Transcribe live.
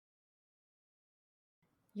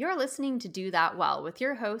You're listening to Do That Well with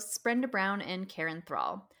your hosts, Brenda Brown and Karen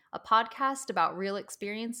Thrall, a podcast about real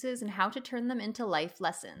experiences and how to turn them into life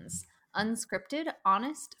lessons. Unscripted,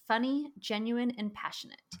 honest, funny, genuine, and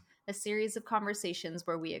passionate. A series of conversations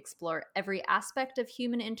where we explore every aspect of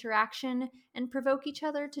human interaction and provoke each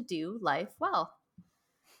other to do life well.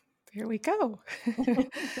 Here we go.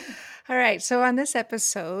 All right. So, on this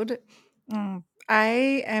episode,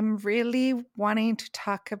 I am really wanting to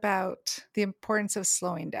talk about the importance of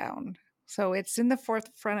slowing down. So, it's in the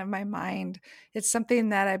forefront of my mind. It's something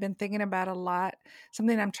that I've been thinking about a lot,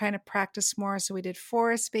 something I'm trying to practice more. So, we did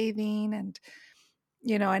forest bathing and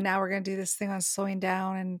now we're going to do this thing on slowing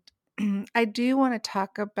down. And I do want to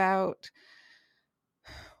talk about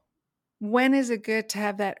when is it good to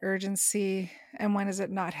have that urgency and when is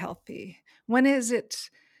it not healthy? When is it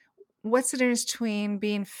what's the difference between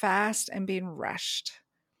being fast and being rushed?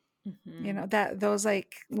 Mm-hmm. That those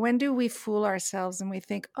like when do we fool ourselves and we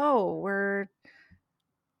think, oh, we're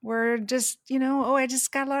just, oh, I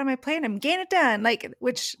just got a lot on my plate and I'm getting it done. Like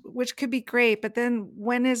which could be great, but then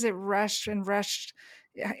when is it rushed and rushed?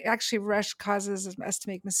 Actually, rush causes us to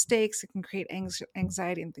make mistakes. It can create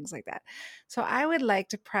anxiety and things like that. So I would like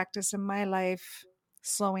to practice in my life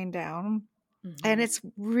slowing down. And Mm-hmm. it's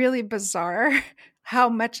really bizarre how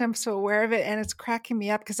much I'm so aware of it. And it's cracking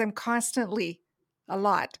me up because I'm constantly a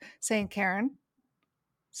lot saying, Karen,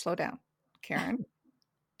 slow down. Karen,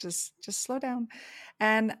 just slow down.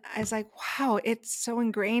 And I was like, wow, it's so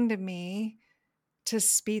ingrained in me to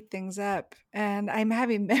speed things up. And I'm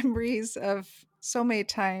having memories of so many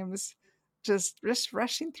times just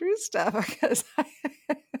rushing through stuff because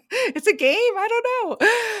it's a game. I don't know.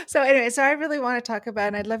 So anyway, so I really want to talk about,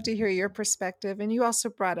 and I'd love to hear your perspective. And you also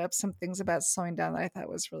brought up some things about slowing down that I thought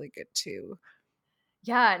was really good too.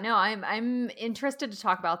 Yeah, no, I'm interested to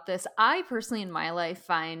talk about this. I personally in my life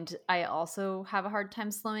find I also have a hard time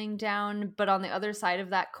slowing down, but on the other side of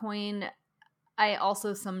that coin, I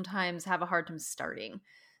also sometimes have a hard time starting. Mm,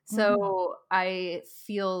 So I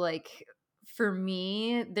feel like for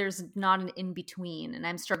me, there's not an in between, and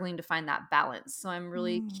I'm struggling to find that balance. So I'm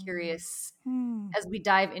really mm, curious mm. as we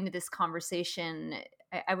dive into this conversation.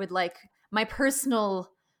 I would like my personal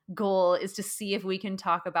goal is to see if we can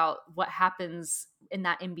talk about what happens in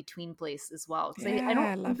that in between place as well. Because I Yeah, don't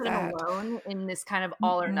I think love that I'm that. alone in this kind of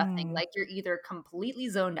all or nothing. Mm-mm. Like you're either completely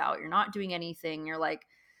zoned out, you're not doing anything, you're like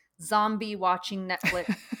zombie watching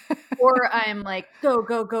Netflix, or I'm like go,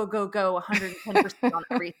 go, go, go, go 110% on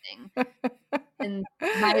everything. And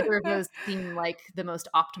neither of those seem like the most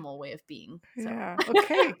optimal way of being. So Yeah.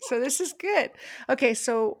 Okay. So this is good. Okay.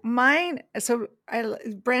 So Brenda,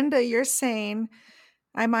 you're saying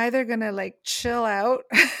I'm either gonna like chill out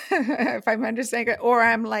if I'm understanding it, or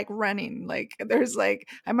I'm like running. Like there's like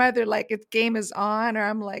I'm either like if game is on, or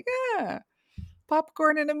I'm like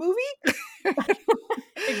popcorn in a movie.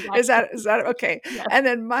 is exactly. that is that okay? Yes. And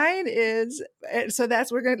then mine is so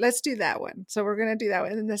that's we're gonna let's do that one. So we're gonna do that one.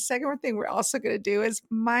 And then the second one thing we're also gonna do is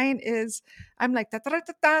mine is I'm like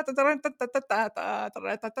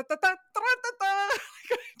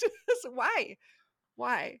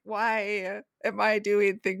why why am I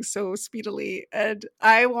doing things so speedily? And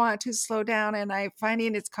I want to slow down, and I'm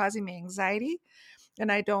finding it's causing me anxiety,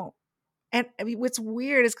 and I don't. And I mean, what's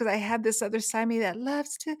weird is because I had this other side of me that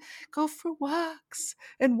loves to go for walks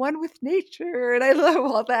and one with nature, and I love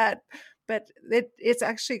all that. But it's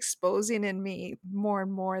actually exposing in me more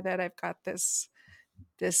and more that I've got this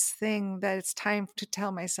thing that it's time to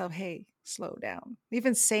tell myself, "Hey, slow down."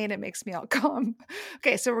 Even saying it makes me all calm.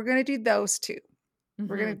 Okay, so we're gonna do those two.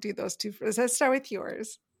 We're gonna Mhm. do those two first. Let's start with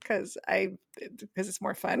yours because it's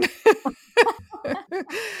more fun.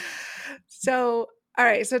 So, all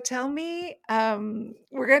right. So tell me,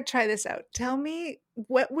 we're gonna try this out. Tell me,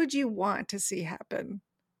 what would you want to see happen?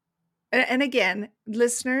 And again,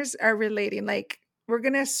 listeners are relating. Like we're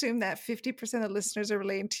gonna assume that 50% of listeners are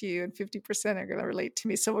relating to you, and 50% are gonna relate to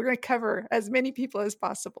me. So we're gonna cover as many people as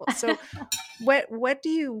possible. So, what do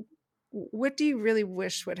you really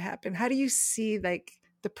wish would happen? How do you see like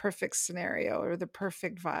the perfect scenario or the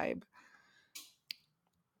perfect vibe?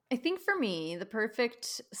 I think for me, the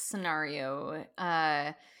perfect scenario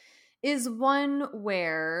is one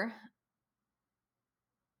where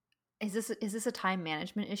is this a time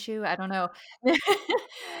management issue? I don't know.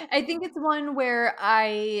 I think it's one where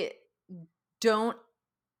I don't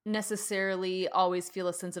necessarily always feel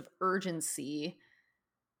a sense of urgency.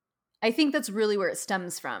 I think that's really where it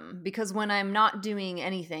stems from because when I'm not doing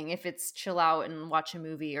anything, if it's chill out and watch a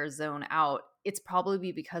movie or zone out, it's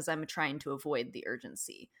probably because I'm trying to avoid the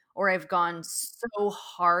urgency or I've gone so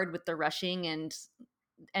hard with the rushing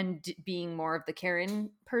and being more of the Karen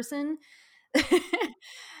person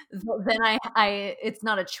then I it's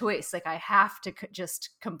not a choice. Like I have to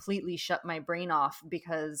just completely shut my brain off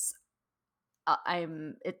because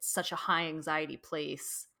I'm it's such a high anxiety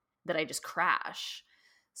place that I just crash.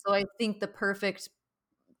 So I think the perfect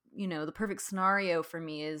scenario for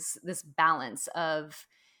me is this balance of,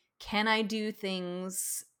 can I do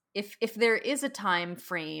things, if there is a time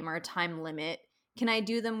frame or a time limit, can I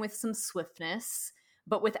do them with some swiftness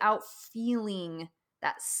but without feeling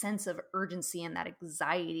that sense of urgency and that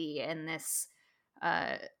anxiety and this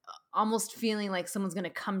uh, almost feeling like someone's going to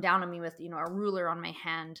come down on me with a ruler on my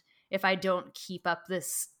hand if I don't keep up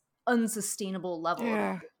this unsustainable level of Yeah.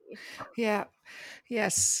 energy. Yeah.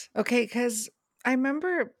 Yes. Okay. Because I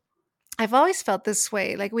remember I've always felt this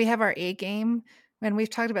way. Like we have our A game, and we've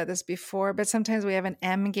talked about this before, but sometimes we have an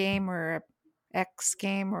M game or a X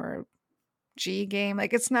game or G game.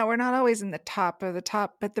 Like we're not always in the top of the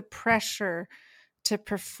top, but the pressure to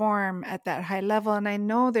perform at that high level. And I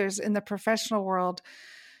know there's in the professional world,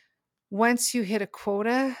 once you hit a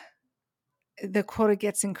quota, the quota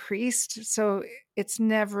gets increased. So it's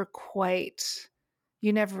never quite,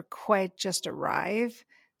 you never quite just arrive.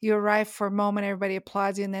 You arrive for a moment, everybody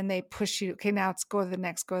applauds you, and then they push you. Okay, now let's go to the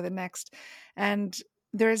next, go to the next. And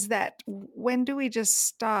there's that, when do we just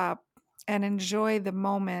stop and enjoy the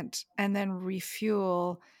moment and then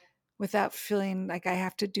refuel without feeling like I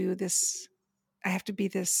have to do this, I have to be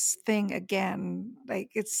this thing again. Like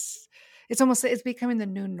it's almost, it's becoming the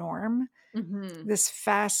new norm, Hmm. this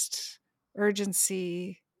fast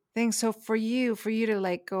urgency thing. So for you to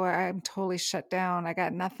like go, I'm totally shut down, I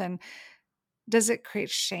got nothing. Does it create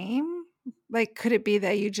shame? Like, could it be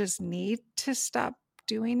that you just need to stop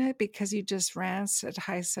doing it because you just ran such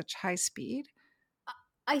high speed?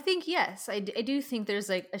 I think yes, I do think there's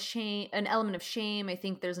like an element of shame. I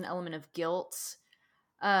think there's an element of guilt.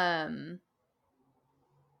 Um,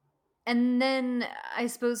 and then I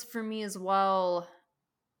suppose for me as well,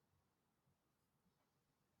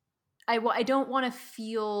 I don't want to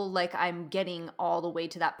feel like I'm getting all the way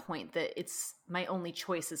to that point that it's my only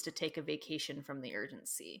choice is to take a vacation from the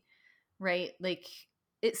urgency, right? Like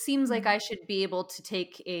it seems like Mm, I should be able to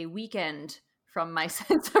take a weekend from my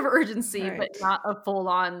sense of urgency, but right. not a full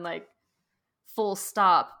on like full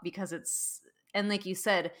stop because it's, and like you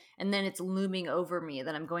said, and then it's looming over me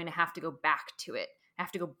that I'm going to have to go back to it. I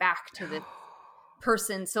have to go back to this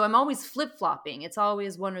person. So I'm always flip-flopping. It's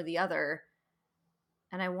always one or the other,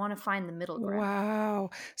 and I want to find the middle ground. Wow.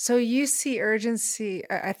 So you see urgency,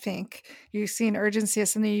 I think you see an urgency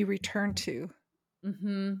as something you return to.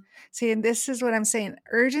 Mhm. See, and this is what I'm saying.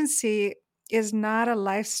 Urgency is not a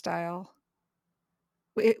lifestyle.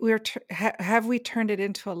 Have we turned it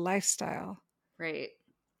into a lifestyle? Right.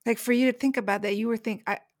 Like for you to think about that, you were think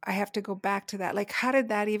I have to go back to that. Like how did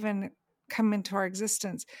that even come into our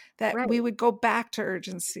existence? That Right. we would go back to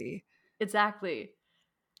urgency. Exactly.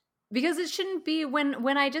 Because it shouldn't be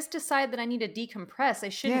when I just decide that I need to decompress, I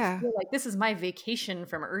shouldn't Yeah. feel like this is my vacation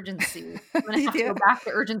from urgency. I'm gonna have to go Yeah. back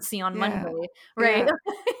to urgency on Yeah. Monday, right?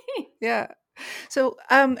 Yeah. Yeah. So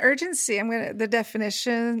urgency, the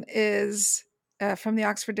definition is from the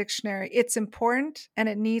Oxford Dictionary. It's important and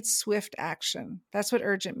it needs swift action. That's what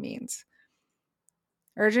urgent means.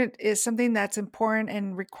 Urgent is something that's important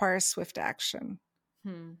and requires swift action.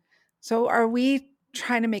 Hmm. So are we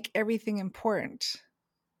trying to make everything important?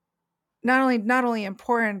 Not only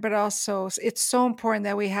important, but also it's so important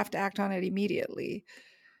that we have to act on it immediately.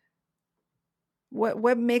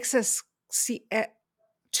 What makes us see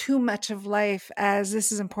too much of life as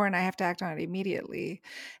this is important, I have to act on it immediately?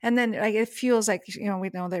 And then like it feels like,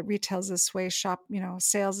 we know that retail's this way,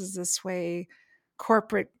 sales is this way,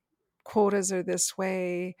 corporate quotas are this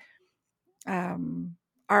way, um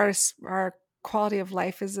our quality of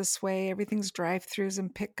life is this way, everything's drive-throughs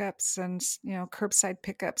and pickups and curbside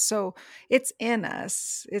pickups. So it's in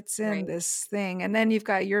us, it's in Right. this thing. And then you've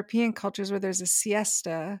got European cultures where there's a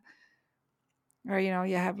siesta, or you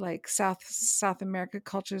have like South America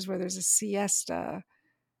cultures where there's a siesta.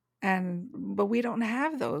 And but we don't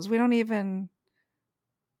have those. We don't even,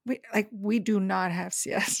 we do not have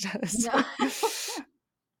siestas. No.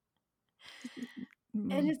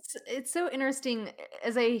 And Mm, it's so interesting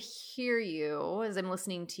as I hear you, as I'm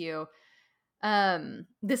listening to you,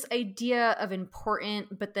 this idea of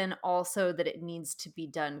important, but then also that it needs to be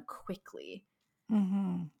done quickly.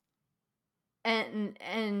 mhm.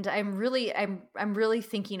 And I'm really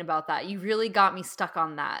thinking about that. You really got me stuck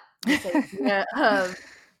on that. This idea of,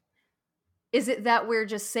 is it that we're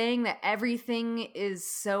just saying that everything is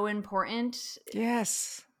so important?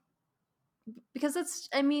 Yes. Because that's,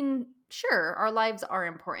 I mean, sure, our lives are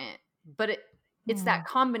important, but It's that Mm.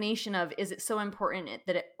 combination of, is it so important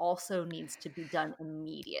that it also needs to be done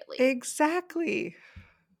immediately? Exactly.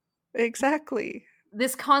 Exactly.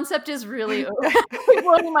 This concept is really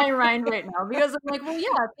blowing my mind right now because I'm like, well,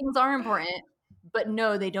 yeah, things are important, but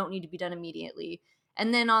no, they don't need to be done immediately.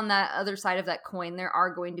 And then on that other side of that coin, there are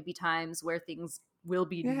going to be times where things will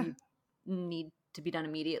be Yeah. need to be done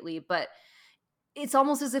immediately, but it's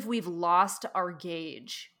almost as if we've lost our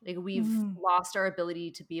gauge. Like we've Mhm. lost our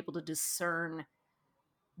ability to be able to discern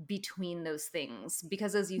between those things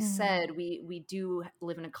because as you Mhm. said, we do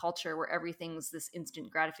live in a culture where everything's this instant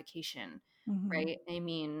gratification, Mhm. right? I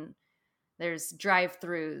mean, there's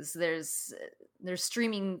drive-throughs, there's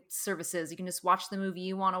streaming services. You can just watch the movie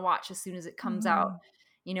you want to watch as soon as it comes out. Mhm.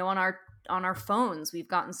 You know, on our phones, we've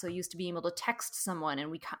gotten so used to being able to text someone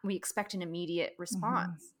and we expect an immediate Mhm.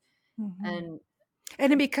 response. Mhm. And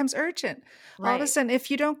And it becomes urgent. All of a right. sudden, if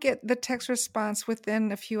you don't get the text response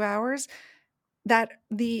within a few hours, that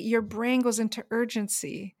the your brain goes into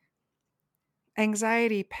urgency,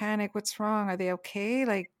 anxiety, panic. What's wrong? Are they okay?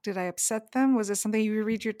 Like, did I upset them? Was it something you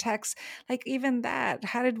read your text? Like, even that,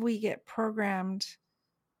 how did we get programmed?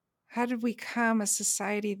 How did we become a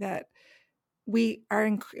society that we are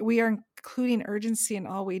including urgency in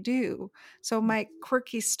all we do? So my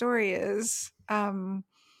quirky story is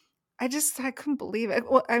I couldn't believe it.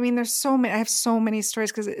 Well, I mean, there's so many. I have so many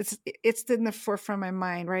stories because it's in the forefront of my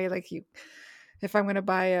mind, right? Like if I'm going to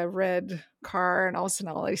buy a red car, and all of a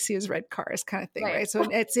sudden all I see is red cars, kind of thing, Right. right? So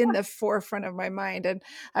it's in the forefront of my mind. And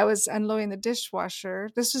I was unloading the dishwasher.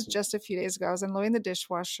 This was just a few days ago. I was unloading the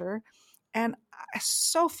dishwasher, and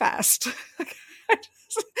so fast.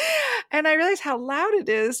 And I realized how loud it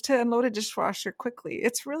is to unload a dishwasher quickly.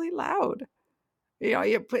 It's really loud.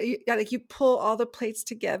 Like you pull all the plates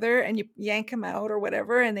together and you yank them out or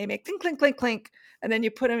whatever, and they make clink, clink, clink, clink. And then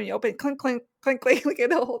you put them and you open clink, clink, clink, clink, look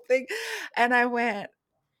at the whole thing. And I went,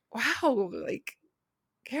 wow, like,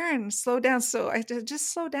 Karen, slow down. So I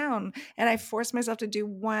just slow down. And I forced myself to do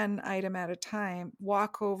one item at a time,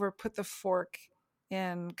 walk over, put the fork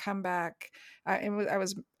in, come back. At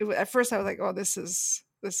first I was like, oh, this is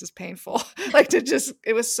painful. Like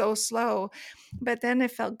it was so slow, but then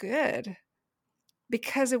it felt good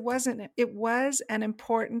because it was an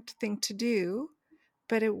important thing to do,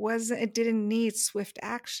 but it didn't need swift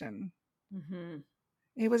action. Mm-hmm.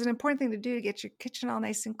 It was an important thing to do to get your kitchen all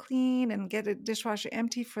nice and clean and get a dishwasher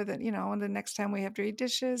empty for the next time we have dirty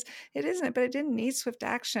dishes. It isn't, but it didn't need swift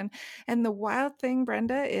action. And the wild thing,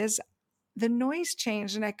 Brenda, is the noise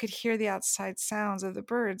changed and I could hear the outside sounds of the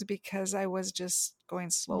birds because I was just going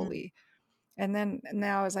slowly. And then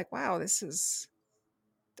now I was like, wow,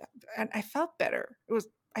 and I felt better.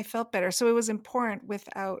 I felt better. So it was important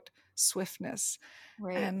without swiftness.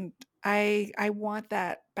 Right. And I want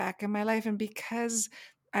that back in my life. And because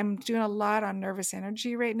I'm doing a lot on nervous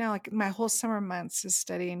energy right now, like my whole summer months is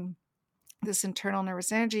studying this internal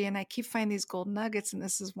nervous energy, and I keep finding these gold nuggets, and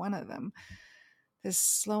this is one of them. This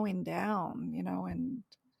slowing down, and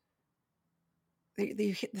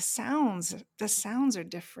the sounds are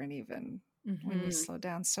different even when you Mm-hmm. slow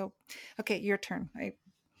down. So okay, your turn. I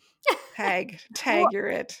Well, tag, you're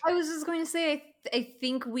it. I was just going to say, I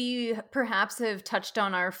think we perhaps have touched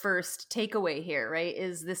on our first takeaway here, right?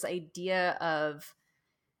 Is this idea of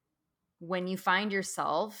when you find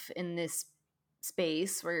yourself in this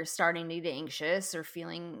space where you're starting to get anxious or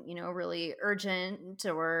feeling, really urgent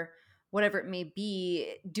or whatever it may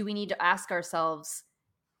be, do we need to ask ourselves,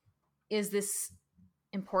 is this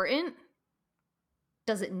important?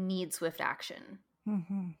 Does it need swift action?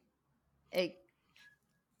 Mm-hmm. It,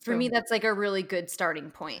 for me, So that's like a really good starting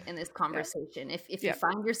point in this yeah, conversation. If you yeah.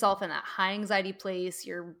 find yourself in that high anxiety place,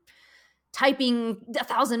 you're typing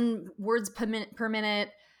 1,000 words per minute,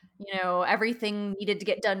 everything needed to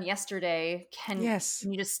get done yesterday. Can Yes.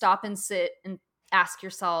 you just stop and sit and ask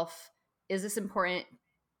yourself, is this important?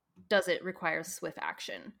 Does it require swift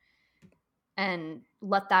action? And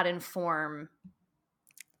let that inform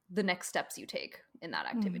the next steps you take in that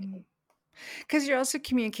activity. Because you're also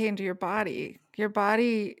communicating to your body. Your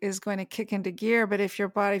body is going to kick into gear, but if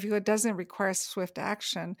it doesn't require swift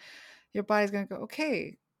action, your body's going to go,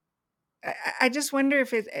 okay. I just wonder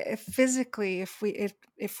if physically,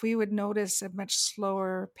 if we would notice a much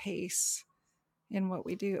slower pace in what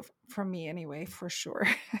we do, for me anyway, for sure.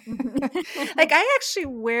 Like I actually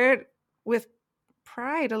wear it with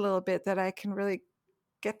pride a little bit that I can really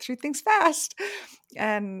get through things fast.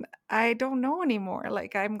 And I don't know anymore.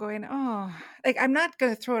 Like I'm going, oh, like I'm not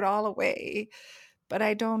going to throw it all away, but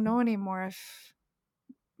I don't know anymore if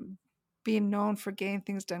being known for getting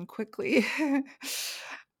things done quickly.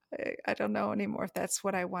 I don't know anymore if that's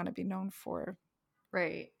what I want to be known for.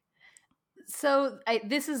 Right. So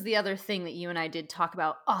this is the other thing that you and I did talk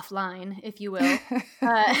about offline, if you will,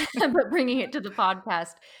 but bringing it to the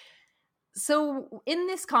podcast. So in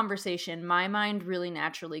this conversation, my mind really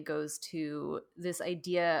naturally goes to this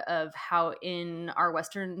idea of how in our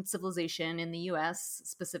Western civilization, in the US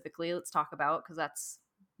specifically, let's talk about, because that's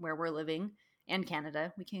where we're living, and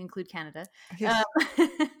Canada. We can include Canada. Yes.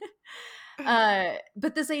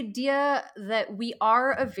 But this idea that we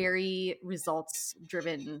are a very results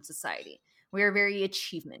driven society. We are very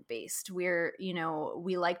achievement based. We're,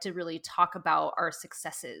 we like to really talk about our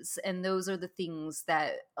successes. And those are the things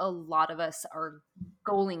that a lot of us are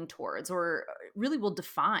going towards, or really will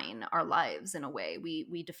define our lives in a way.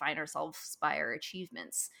 We define ourselves by our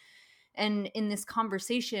achievements. And in this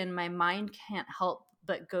conversation, my mind can't help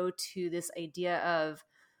but go to this idea of,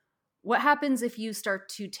 what happens if you start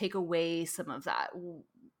to take away some of that?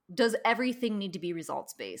 Does everything need to be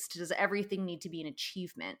results based? Does everything need to be an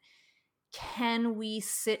achievement? Can we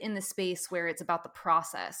sit in the space where it's about the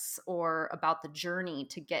process or about the journey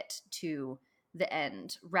to get to the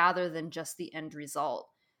end rather than just the end result?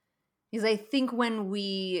 Because I think when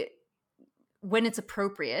it's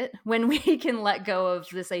appropriate, when we can let go of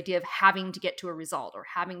this idea of having to get to a result or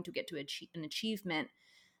having to get to an achievement,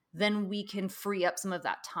 then we can free up some of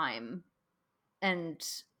that time, and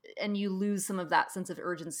you lose some of that sense of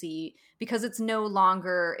urgency, because it no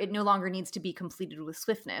longer needs to be completed with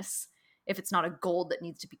swiftness if it's not a goal that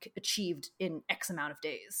needs to be achieved in X amount of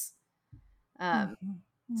days. So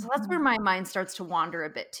that's where my mind starts to wander a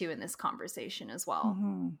bit too in this conversation as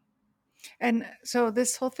well. And so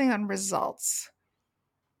this whole thing on results,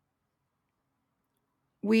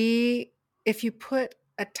 if you put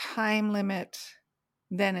a time limit,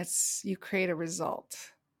 then you create a result.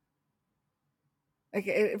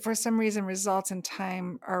 Like, for some reason, results and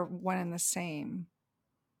time are one and the same.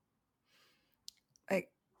 Like,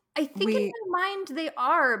 I think in my mind they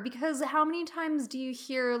are, because how many times do you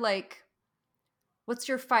hear, like, what's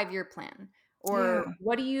your 5-year plan? Or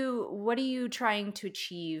what are you trying to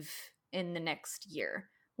achieve in the next year?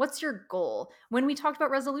 What's your goal? When we talked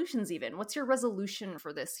about resolutions, even, what's your resolution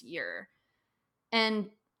for this year? And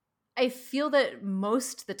I feel that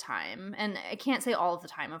most of the time, and I can't say all of the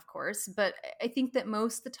time, of course, but I think that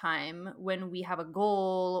most of the time when we have a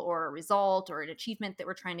goal or a result or an achievement that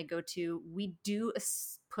we're trying to go to, we do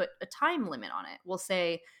put a time limit on it. We'll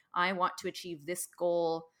say, I want to achieve this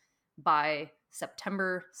goal by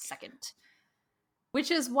September 2nd, which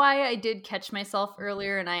is why I did catch myself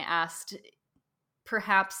earlier and I asked,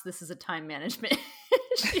 perhaps this is a time management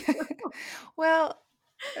issue. Well,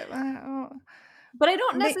 but I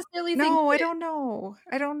don't necessarily think. No, I don't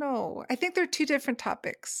know. I think they're two different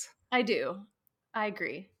topics. I do. I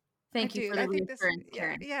agree. Thank you for the reassurance,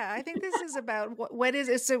 Karen. Yeah, I think this is about what is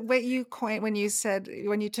it. So what you coined when you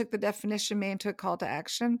took the definition made into a call to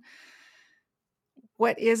action.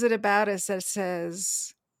 What is it about us that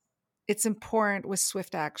says it's important with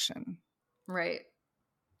swift action? Right.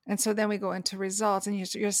 And so then we go into results, and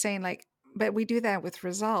you're saying, like, but we do that with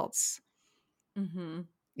results. Mm-hmm.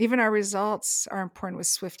 Even our results are important with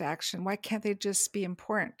swift action. Why can't they just be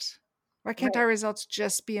important? Why can't our results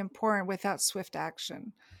just be important without swift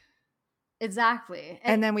action? Exactly.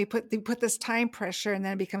 And then we put this time pressure, and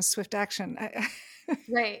then it becomes swift action.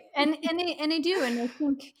 Right. And I do. And I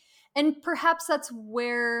think, and perhaps that's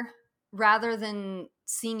where, rather than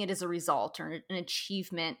seeing it as a result or an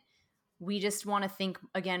achievement, we just want to think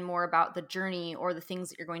again more about the journey or the things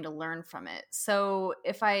that you're going to learn from it. So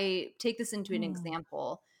if I take this into an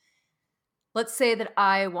example, let's say that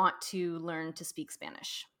I want to learn to speak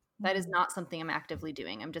Spanish. That is not something I'm actively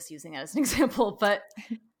doing. I'm just using that as an example. But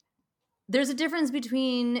there's a difference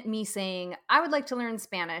between me saying, I would like to learn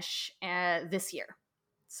Spanish this year.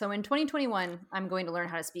 So in 2021, I'm going to learn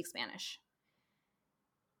how to speak Spanish.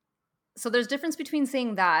 So there's a difference between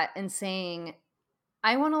saying that and saying,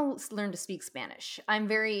 I want to learn to speak Spanish. I'm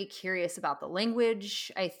very curious about the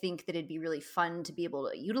language. I think that it'd be really fun to be able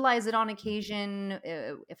to utilize it on occasion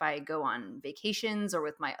if I go on vacations or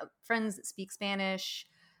with my friends that speak Spanish.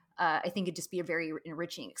 I think it'd just be a very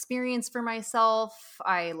enriching experience for myself.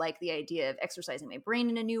 I like the idea of exercising my brain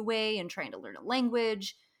in a new way and trying to learn a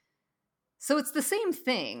language. So it's the same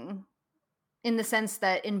thing in the sense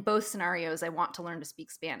that in both scenarios, I want to learn to speak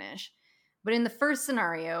Spanish. But in the first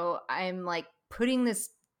scenario, I'm like putting this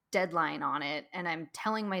deadline on it and I'm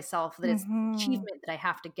telling myself that it's an achievement that I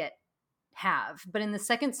have to have. But in the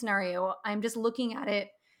second scenario, I'm just looking at it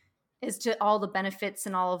as to all the benefits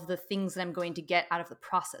and all of the things that I'm going to get out of the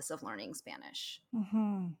process of learning Spanish.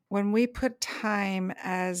 When we put time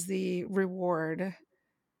as the reward,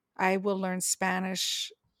 I will learn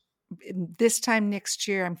Spanish this time next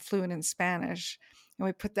year, I'm fluent in Spanish. And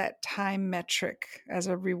we put that time metric as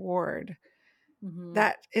a reward. Mm-hmm.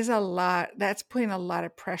 That is a lot. That's putting a lot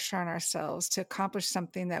of pressure on ourselves to accomplish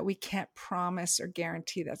something that we can't promise or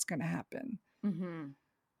guarantee that's going to happen. Mm-hmm.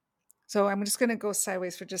 So I'm just going to go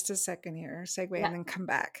sideways for just a second here, segue, Yeah. and then come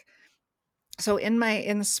back. So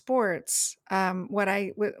in sports, when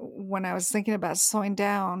I was thinking about slowing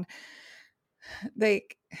down,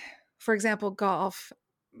 like for example, golf,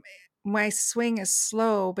 my swing is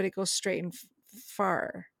slow, but it goes straight and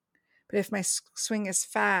far. But if my swing is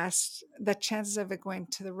fast, the chances of it going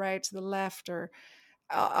to the right, to the left, or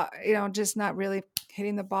just not really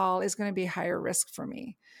hitting the ball is going to be higher risk for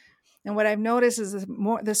me. And what I've noticed is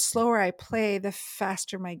the slower I play, the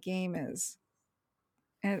faster my game is.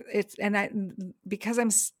 And because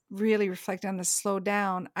I'm really reflecting on the slow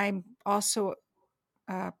down, I'm also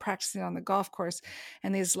practicing on the golf course.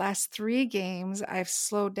 And these last 3 games, I've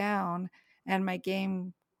slowed down and my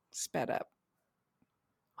game sped up.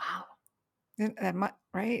 Wow.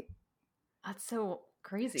 Right? That's so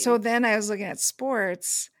crazy. So then I was looking at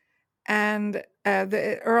sports, and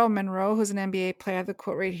the Earl Monroe, who's an NBA player, I have the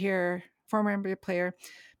quote right here, former NBA player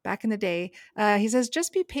back in the day. He says,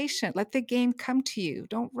 just be patient. Let the game come to you.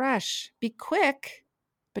 Don't rush. Be quick,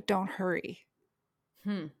 but don't hurry.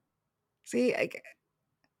 See,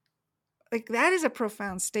 like that is a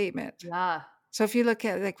profound statement. Yeah. So if you look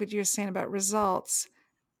at like what you're saying about results,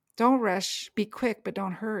 don't rush, be quick, but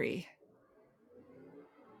don't hurry.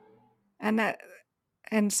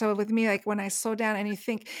 And so with me, like when I slow down and you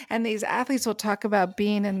think, and these athletes will talk about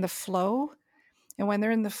being in the flow. And when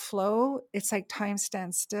they're in the flow, it's like time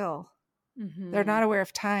stands still. Mm-hmm. They're not aware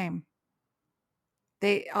of time.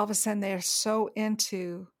 They all of a sudden they're so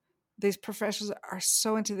into, these professionals are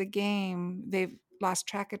so into the game, they've lost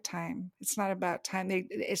track of time. It's not about time.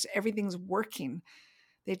 It's everything's working.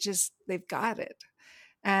 They've got it.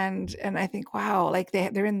 And I think, wow, like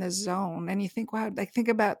they're in the zone. And you think, wow, like think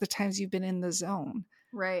about the times you've been in the zone.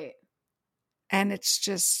 Right. And it's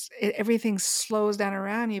just everything slows down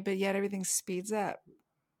around you, but yet everything speeds up.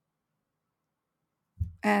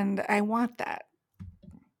 And I want that.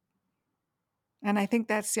 And I think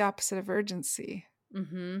that's the opposite of urgency.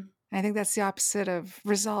 Mm-hmm. I think that's the opposite of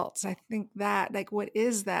results. I think that, like, what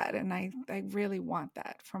is that? And I really want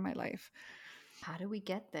that for my life. How do we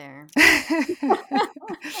get there?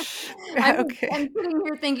 Okay. I'm sitting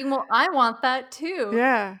here thinking, well, I want that too.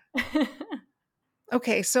 Yeah.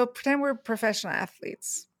 Okay, so pretend we're professional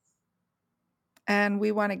athletes and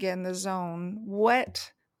we want to get in the zone.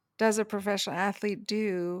 What does a professional athlete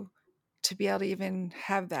do to be able to even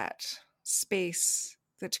have that space,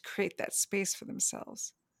 to create that space for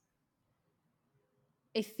themselves?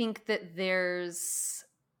 I think that there's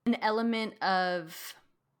an element of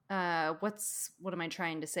what am I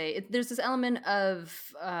trying to say? There's this element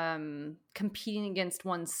of competing against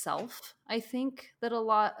oneself, I think, that a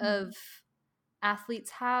lot of athletes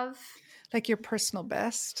have. Like your personal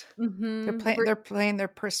best. Mm-hmm. They're playing their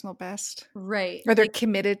personal best. Right. Or they're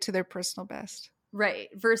committed to their personal best. Right.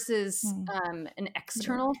 Versus an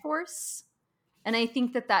external force. And I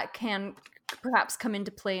think that can perhaps come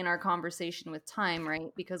into play in our conversation with time, right?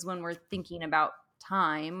 Because when we're thinking about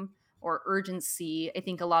time or urgency, I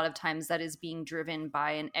think a lot of times that is being driven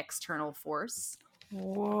by an external force.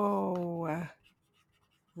 Whoa.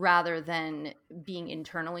 Rather than being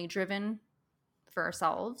internally driven for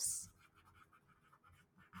ourselves.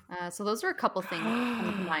 So those are a couple things that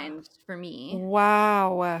come to mind for me.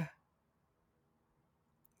 Wow.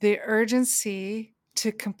 The urgency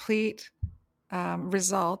to complete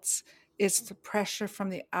results is the pressure from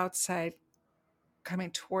the outside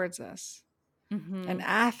coming towards us. Mm-hmm. An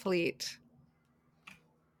athlete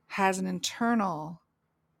has an internal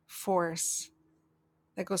force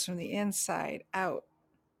that goes from the inside out.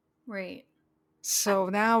 Right. So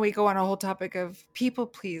now we go on a whole topic of people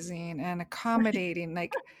pleasing and accommodating.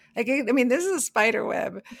 like I mean, this is a spider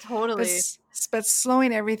web. Totally. But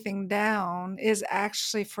slowing everything down is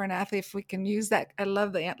actually, for an athlete, if we can use that, I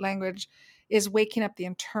love the language, is waking up the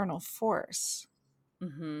internal force.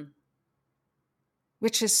 Mm-hmm.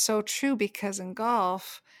 Which is so true, because in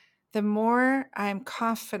golf, the more I'm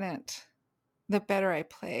confident, the better I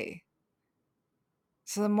play.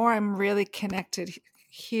 So the more I'm really connected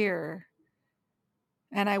here,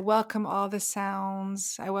 and I welcome all the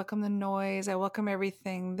sounds, I welcome the noise, I welcome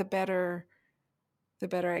everything, the better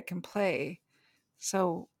I can play.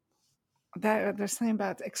 So that there's something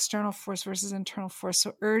about external force versus internal force.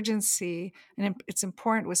 So urgency, and it's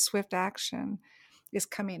important with swift action, is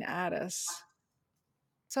coming at us.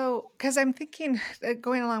 So, because I'm thinking,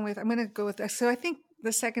 going along with, I'm going to go with that. So I think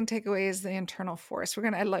the second takeaway is the internal force.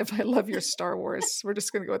 I love your Star Wars. We're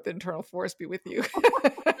just gonna go with the internal force be with you.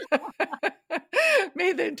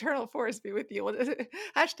 May the internal force be with you.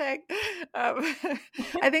 Hashtag.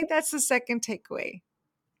 I think that's the second takeaway.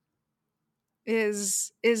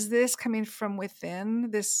 Is this coming from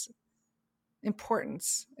within? This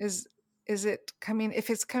importance is it coming? If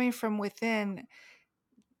it's coming from within,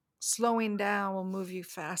 slowing down will move you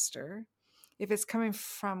faster. If it's coming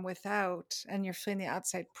from without and you're feeling the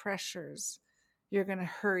outside pressures, you're going to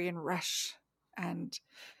hurry and rush. And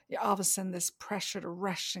all of a sudden, this pressure to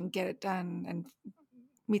rush and get it done and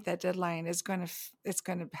meet that deadline is going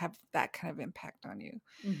to have that kind of impact on you.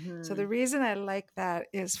 Mm-hmm. So the reason I like that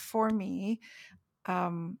is, for me,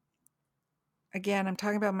 again, I'm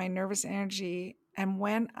talking about my nervous energy. And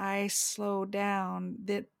when I slow down,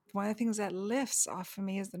 that one of the things that lifts off of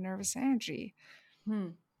me is the nervous energy.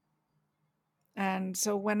 And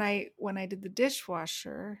so when I did the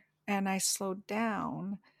dishwasher and I slowed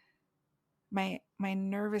down, my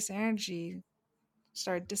nervous energy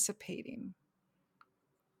started dissipating,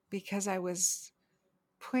 because I was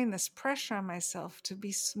putting this pressure on myself to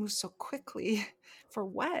move so quickly. For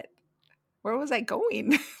what? Where was I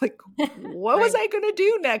going? Like, what Right. was I going to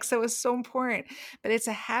do next? That was so important. But it's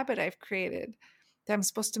a habit I've created, that I'm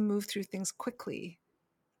supposed to move through things quickly.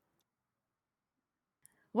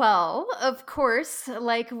 Well, of course,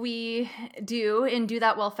 like we do in Do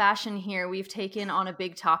That Well fashion here, we've taken on a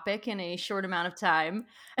big topic in a short amount of time.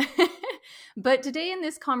 But today in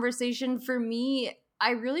this conversation, for me,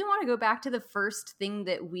 I really want to go back to the first thing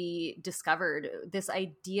that we discovered, this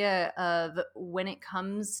idea of, when it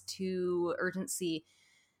comes to urgency,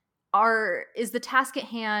 is the task at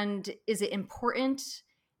hand, is it important,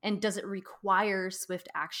 and does it require swift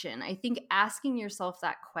action? I think asking yourself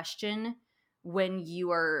that question when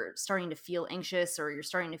you are starting to feel anxious or you're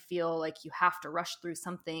starting to feel like you have to rush through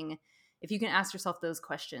something, if you can ask yourself those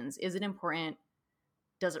questions, is it important?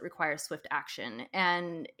 Does it require swift action?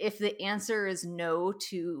 And if the answer is no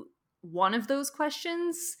to one of those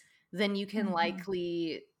questions, then you can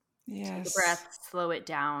likely take a breath, slow it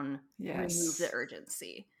down, remove the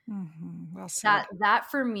urgency. Well said.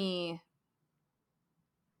 That for me,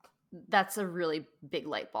 that's a really big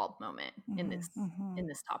light bulb moment in this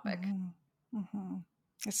topic.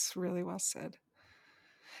 It's really well said.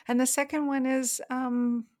 And the second one is,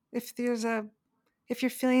 if you're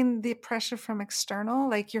feeling the pressure from external,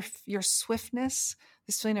 like your swiftness,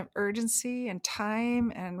 this feeling of urgency and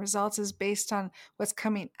time and results is based on what's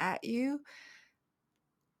coming at you,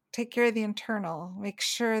 take care of the internal. Make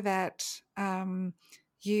sure that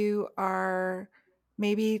you are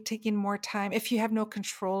maybe taking more time. If you have no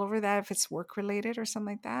control over that, if it's work related or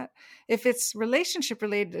something like that, if it's relationship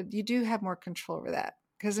related, you do have more control over that.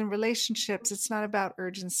 Because in relationships, it's not about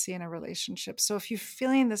urgency in a relationship. So if you're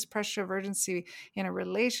feeling this pressure of urgency in a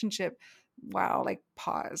relationship, wow, like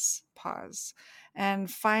pause, and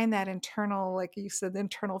find that internal, like you said, the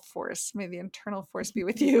internal force. May the internal force be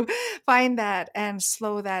with you. Find that and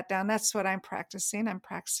slow that down. That's what I'm practicing. I'm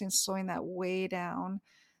practicing slowing that way down.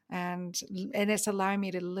 And it's allowing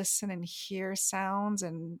me to listen and hear sounds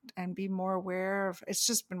and be more aware of. It's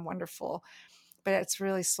just been wonderful. But it's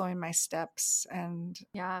really slowing my steps. And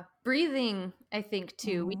breathing, I think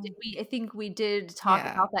too. I think we did talk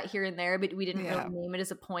about that here and there, but we didn't really name it as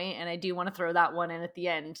a point. And I do want to throw that one in at the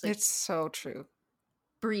end. Like, it's so true.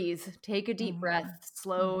 Breathe, take a deep breath,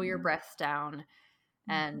 slow your breath down,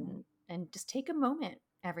 and just take a moment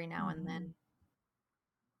every now and then.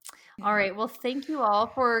 All right. Well, thank you all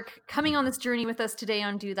for coming on this journey with us today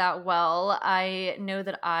on Do That Well. I know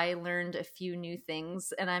that I learned a few new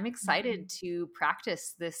things, and I'm excited to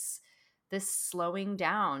practice this slowing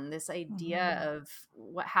down, this idea of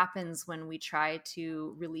what happens when we try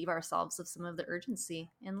to relieve ourselves of some of the urgency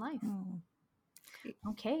in life.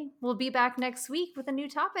 Okay. We'll be back next week with a new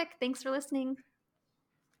topic. Thanks for listening.